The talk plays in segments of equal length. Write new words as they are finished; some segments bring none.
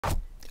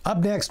Up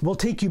next, we'll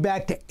take you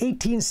back to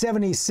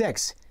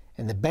 1876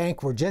 and the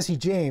bank where Jesse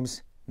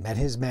James met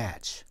his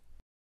match.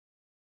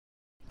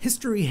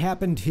 History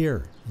happened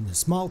here in the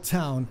small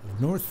town of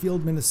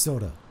Northfield,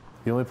 Minnesota.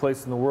 The only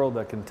place in the world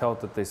that can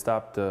tout that they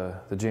stopped the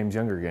James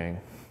Younger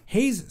gang.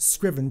 Hayes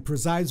Scriven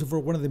presides over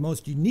one of the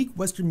most unique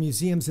Western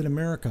museums in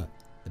America,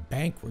 the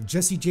bank where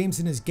Jesse James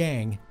and his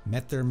gang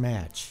met their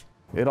match.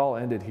 It all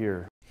ended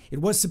here.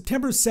 It was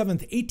September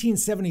 7th,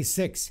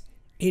 1876.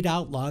 8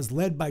 outlaws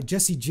led by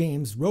Jesse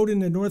James rode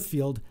into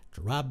Northfield to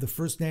rob the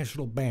First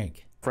National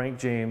Bank. Frank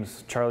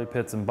James, Charlie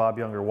Pitts, and Bob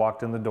Younger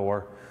walked in the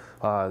door,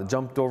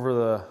 jumped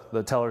over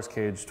the teller's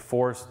cage,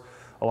 forced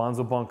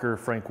Alonzo Bunker,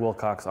 Frank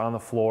Wilcox on the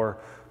floor,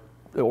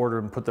 ordered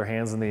them to put their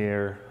hands in the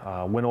air,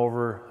 went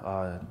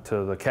over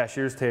to the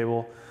cashier's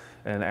table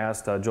and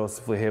asked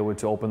Joseph Lee Haywood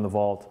to open the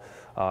vault.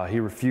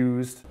 He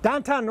refused.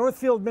 Downtown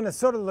Northfield,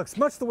 Minnesota looks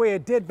much the way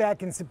it did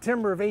back in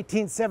September of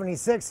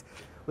 1876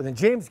 when the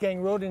James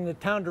gang rode into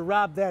town to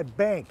rob that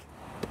bank.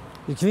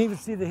 You can even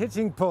see the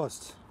hitching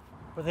posts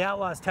where the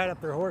outlaws tied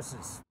up their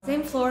horses.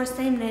 Same floor,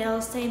 same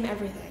nails, same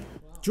everything.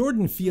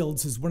 Jordan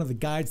Fields is one of the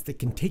guides that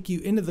can take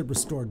you into the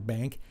restored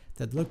bank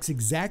that looks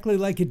exactly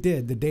like it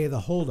did the day of the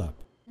holdup.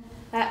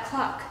 That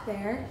clock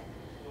there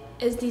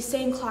is the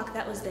same clock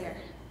that was there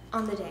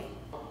on the day.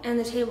 And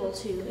the table,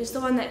 too, is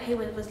the one that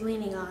Haywood was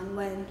leaning on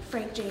when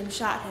Frank James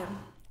shot him.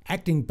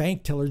 Acting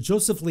bank teller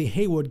Joseph Lee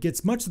Haywood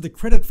gets much of the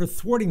credit for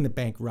thwarting the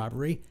bank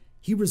robbery.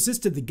 He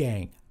resisted the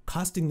gang,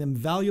 costing them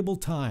valuable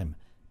time,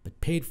 but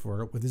paid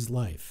for it with his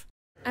life.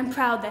 I'm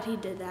proud that he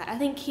did that. I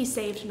think he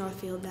saved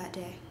Northfield that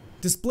day.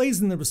 Displays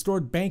in the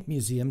restored bank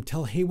museum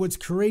tell Haywood's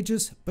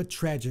courageous but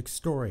tragic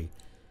story.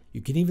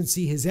 You can even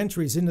see his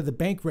entries into the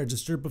bank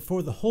register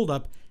before the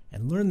holdup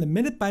and learn the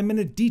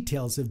minute-by-minute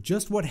details of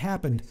just what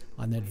happened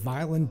on that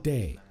violent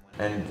day.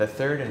 And the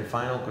third and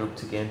final group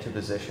to get into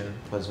position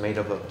was made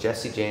up of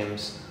Jesse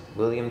James,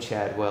 William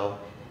Chadwell,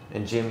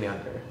 and Jim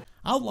Younger.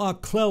 Outlaw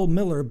Clell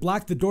Miller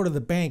blocked the door to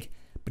the bank,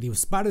 but he was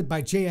spotted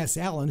by J.S.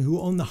 Allen,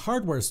 who owned the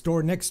hardware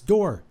store next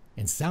door,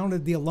 and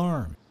sounded the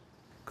alarm.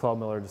 Clell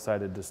Miller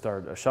decided to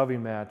start a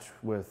shoving match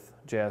with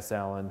J.S.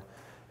 Allen,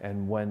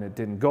 and when it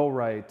didn't go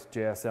right,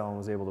 J.S. Allen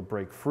was able to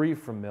break free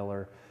from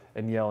Miller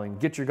and yelling,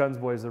 "Get your guns,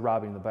 boys, they're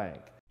robbing the bank."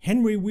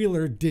 Henry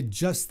Wheeler did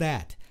just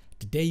that.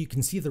 Today you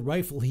can see the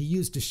rifle he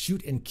used to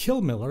shoot and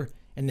kill Miller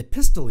and the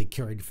pistol he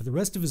carried for the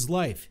rest of his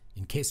life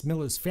in case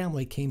Miller's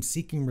family came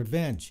seeking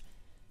revenge.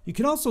 You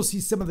can also see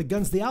some of the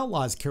guns the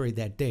outlaws carried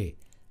that day,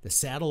 the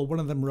saddle one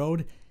of them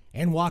rode,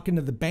 and walk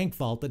into the bank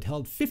vault that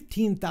held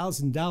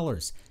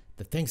 $15,000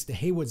 that, thanks to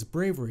Haywood's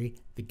bravery,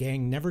 the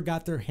gang never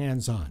got their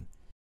hands on.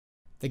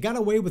 They got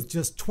away with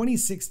just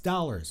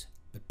 $26,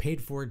 but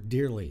paid for it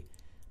dearly.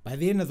 By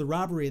the end of the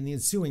robbery and the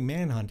ensuing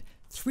manhunt,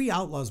 3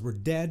 outlaws were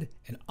dead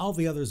and all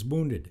the others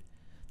wounded.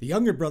 The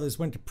Younger brothers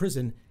went to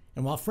prison,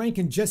 and while Frank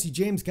and Jesse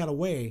James got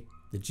away,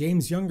 the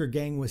James Younger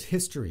gang was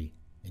history,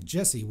 and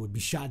Jesse would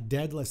be shot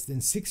dead less than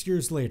 6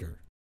 years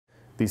later.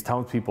 These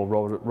townspeople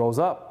rose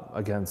up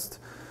against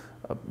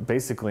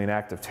basically an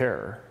act of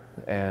terror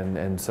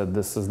and said,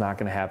 this is not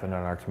going to happen in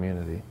our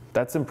community.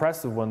 That's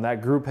impressive when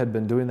that group had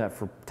been doing that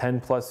for 10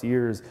 plus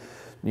years.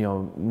 You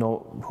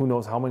know, who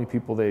knows how many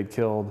people they had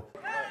killed.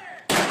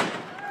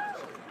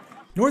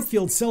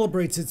 Northfield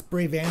celebrates its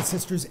brave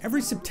ancestors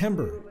every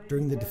September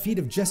during the defeat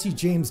of Jesse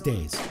James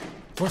days.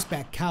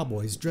 Horseback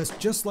cowboys dressed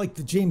just like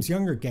the James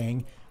Younger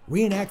gang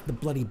reenact the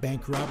bloody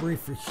bank robbery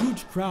for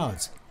huge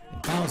crowds,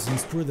 and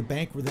thousands tour the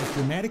bank where that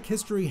dramatic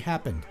history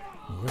happened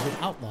and where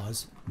the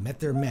outlaws met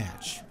their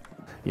match.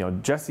 You know,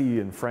 Jesse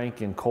and Frank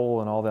and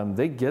Cole and all them,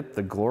 they get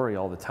the glory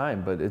all the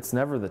time, but it's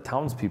never the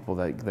townspeople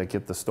that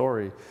get the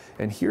story,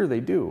 and here they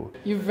do.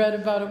 You've read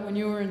about it when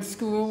you were in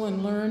school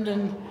and learned,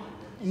 and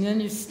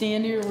then you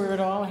stand here where it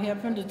all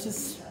happened. It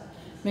just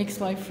makes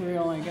life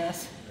real, I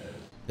guess.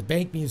 The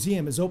Bank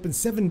Museum is open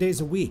 7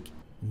 days a week,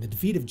 and the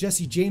defeat of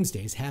Jesse James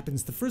Days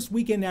happens the first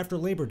weekend after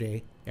Labor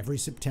Day every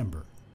September.